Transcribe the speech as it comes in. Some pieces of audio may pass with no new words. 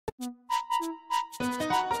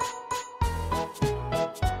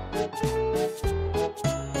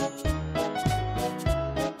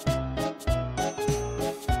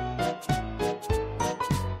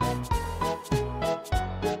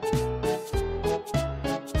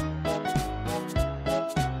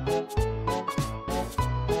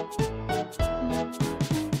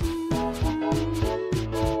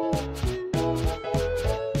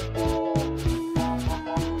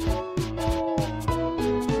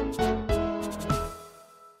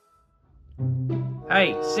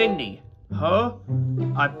Hey, Sidney. Huh?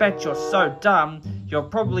 I bet you're so dumb, you're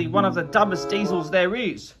probably one of the dumbest diesels there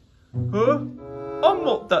is. Huh? I'm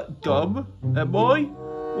not that dumb, am I?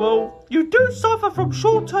 Well, you do suffer from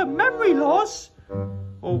short-term memory loss.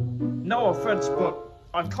 Well, no offense, but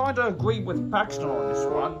I kinda agree with Paxton on this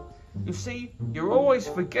one. You see, you're always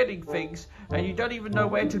forgetting things, and you don't even know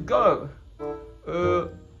where to go.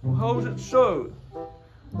 How's it so?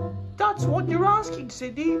 That's what you're asking,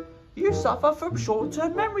 Sidney. You suffer from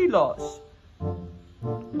short-term memory loss.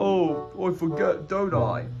 Oh, I forget, don't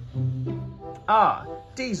I? Ah,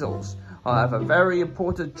 Diesels. I have a very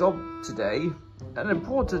important job today. An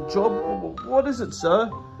important job? What is it, sir?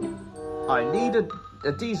 I need a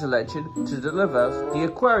diesel engine to deliver the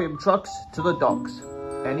aquarium trucks to the docks.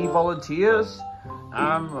 Any volunteers?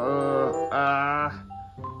 I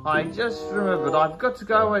just remembered I've got to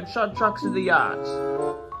go and shut trucks in the yards.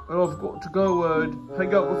 And I've got to go and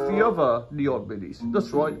hang out with the other neon minis.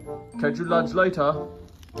 That's right. Catch you lads later.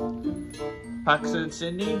 Paxton,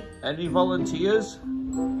 Sidney, any volunteers?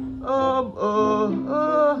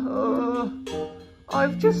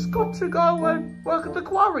 I've just got to go and work at the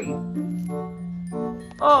quarry.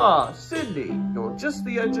 Ah, Sidney, you're just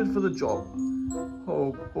the engine for the job.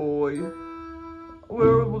 Oh boy. Where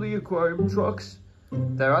are all the aquarium trucks?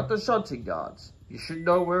 They're at the shunting yards. You should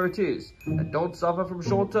know where it is, and don't suffer from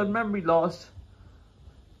short-term memory loss.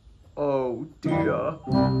 Oh dear.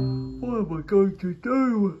 What am I going to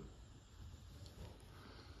do?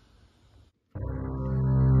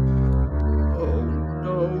 Oh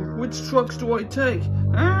no. Which trucks do I take?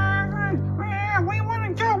 We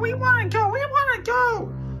want to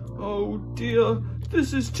go. Oh dear.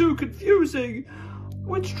 This is too confusing.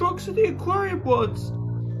 Which trucks are the aquarium ones?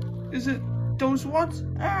 Is it those ones?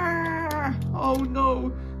 Oh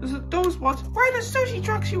no, is it those ones? Where are the sushi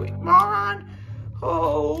trucks, you moron?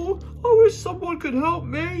 Oh, I wish someone could help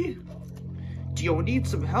me. Do you need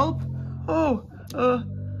some help? Oh,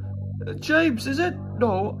 James, is it?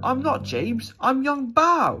 No, I'm not James. I'm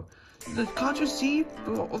Yong-Bao. Can't you see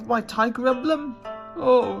with my tiger emblem?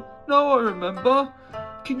 Oh, now I remember.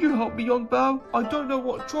 Can you help me, Yong-Bao? I don't know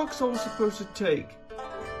what trucks I was supposed to take.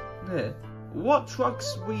 There. What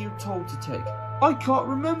trucks were you told to take? I can't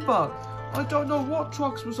remember. I don't know what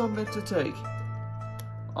trucks was I meant to take.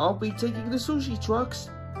 I'll be taking the sushi trucks.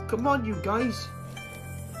 Come on, you guys.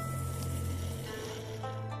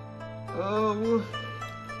 Oh.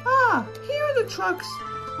 Ah, here are the trucks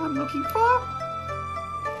I'm looking for.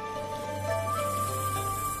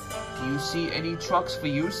 Do you see any trucks for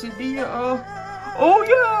you, Sidney? Oh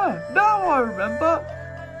yeah, now I remember.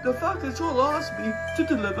 The factory asked me to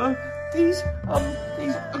deliver these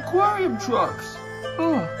aquarium trucks.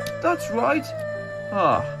 Oh, that's right.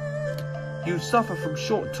 Ah, you suffer from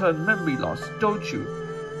short-term memory loss, don't you?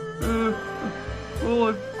 Well,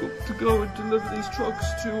 I've got to go and deliver these trucks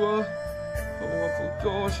to, oh, I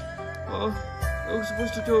forgot. I was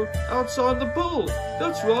supposed to go outside the pool.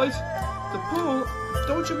 That's right. The pool?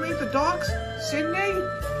 Don't you mean the docks? Sidney?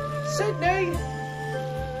 Sidney?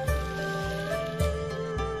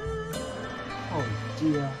 Oh,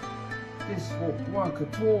 dear. This won't work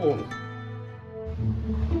at all.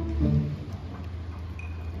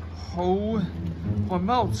 Oh, I'm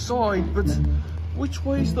outside, but which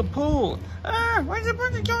way's the pool? We're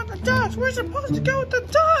supposed to go with the ducks. We're supposed to go with the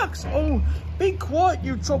ducks. Oh, be quiet,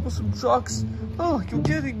 you troublesome trucks. Oh, you're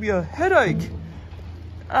giving me a headache.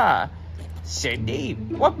 Sidney,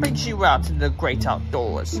 what brings you out in the great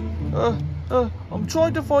outdoors? I'm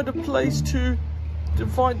trying to find a place to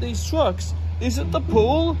find these trucks. Is it the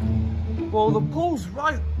pool? Well, the pool's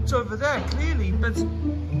right over there, clearly, but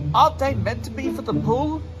aren't they meant to be for the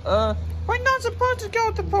pool? We're not supposed to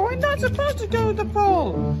go to the pool. We're not supposed to go to the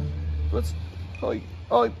pool. But I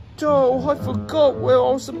forgot where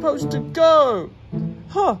I was supposed to go.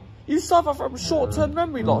 Huh, you suffer from short-term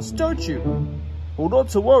memory loss, don't you? Well, not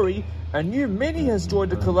to worry. A new Mini has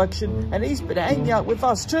joined the collection, and he's been hanging out with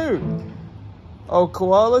us too. Oh,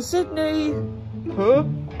 Koala Sidney. Huh?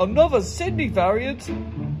 Another Sidney variant?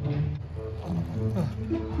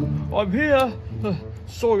 I'm here.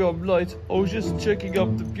 Sorry I'm late. I was just checking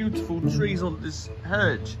up the beautiful trees on this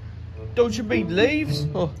hedge. Don't you mean leaves?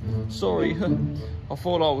 Oh, sorry. I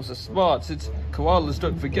thought I was a smart, since koalas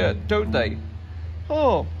don't forget, don't they?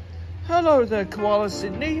 Oh, hello there, Koala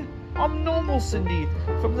Sidney. I'm normal Sidney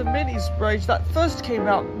from the MINIS range that first came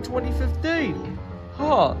out in 2015.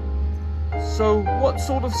 Huh. So, what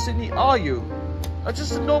sort of Sidney are you?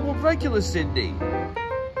 Just a normal regular Sidney.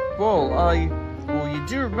 Well, you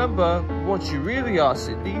do remember what you really are,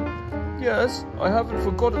 Sidney. Yes, I haven't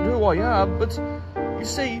forgotten who I am, but you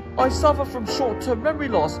see, I suffer from short-term memory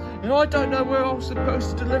loss, and I don't know where I'm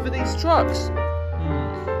supposed to deliver these trucks.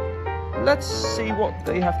 Let's see what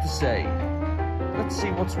they have to say. Let's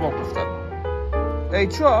see what's wrong with them. Hey,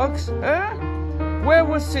 trucks, eh? Where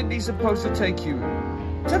was Sidney supposed to take you?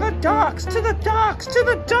 To the docks, to the docks, to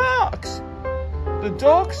the docks! The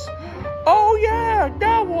docks? Oh yeah,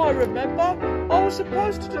 now I remember. I was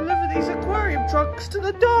supposed to deliver these aquarium trucks to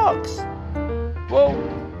the docks. Well,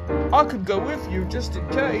 I could go with you just in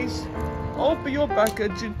case. I'll be your back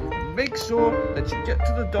engine and make sure that you get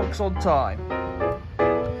to the docks on time.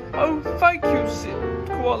 Oh, thank you,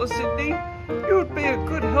 Koala Sidney. You would be a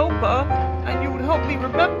good helper, and you would help me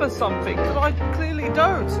remember something that I clearly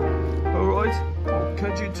don't. Alright, I'll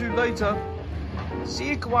catch you two later. See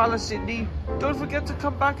you, Koala Sidney. Don't forget to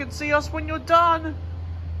come back and see us when you're done.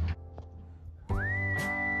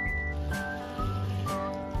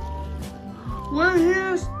 We're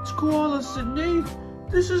here, Koala Sidney.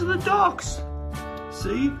 This is the docks.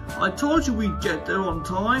 See, I told you we'd get there on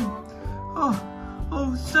time.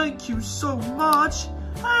 Oh, thank you so much.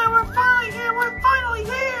 We're finally here, we're finally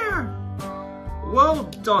here. Well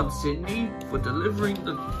done, Sidney, for delivering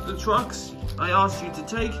the trucks I asked you to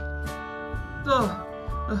take.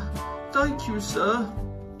 Thank you, sir.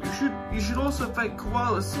 You should also thank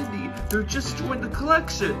Koala Sidney, who just joined the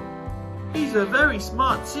collection. He's a very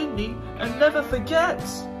smart Sidney and never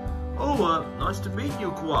forgets. Oh, nice to meet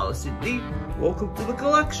you, Koala Sidney. Welcome to the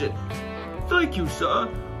collection. Thank you, sir.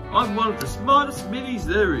 I'm one of the smartest minis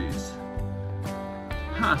there is.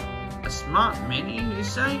 Huh, a smart mini, you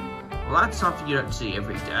say? Well, that's something you don't see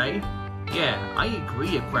every day. Yeah, I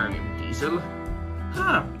agree, Aquarium Diesel.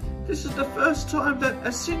 Huh, this is the first time that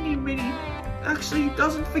a Sidney mini actually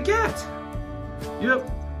doesn't forget. Yep,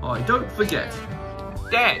 I don't forget.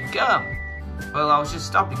 Dadgum. Well, I was just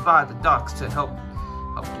stopping by the docks to help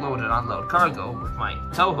upload and unload cargo with my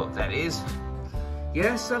tow hook, that is.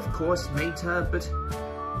 Yes, of course, mate, but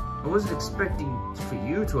I wasn't expecting for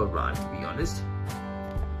you to arrive, to be honest.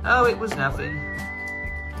 Oh, it was nothing.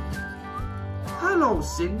 Hello,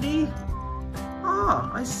 Sidney.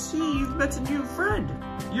 I see you've met a new friend.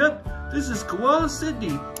 Yep, this is Koala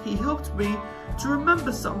Sidney. He helped me to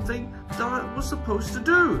remember something that I was supposed to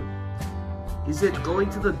do. Is it going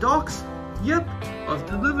to the docks? Yep, I've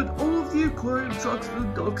delivered all of the aquarium trucks to the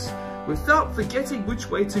docks without forgetting which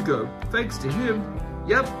way to go. Thanks to him.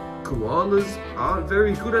 Yep, koalas aren't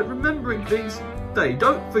very good at remembering things. They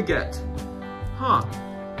don't forget. Huh,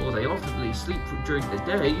 well, they often sleep during the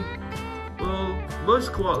day. Well,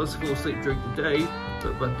 most koalas fall asleep during the day,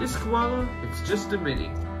 but this koala, it's just a mini.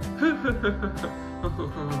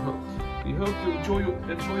 We hope you enjoy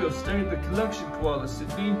your stay in the collection, Koala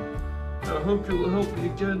Sidney. I hope you'll help me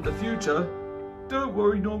again in the future. Don't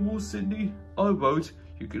worry, normal Sidney. I won't.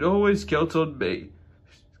 You can always count on me.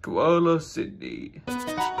 Koala Sidney.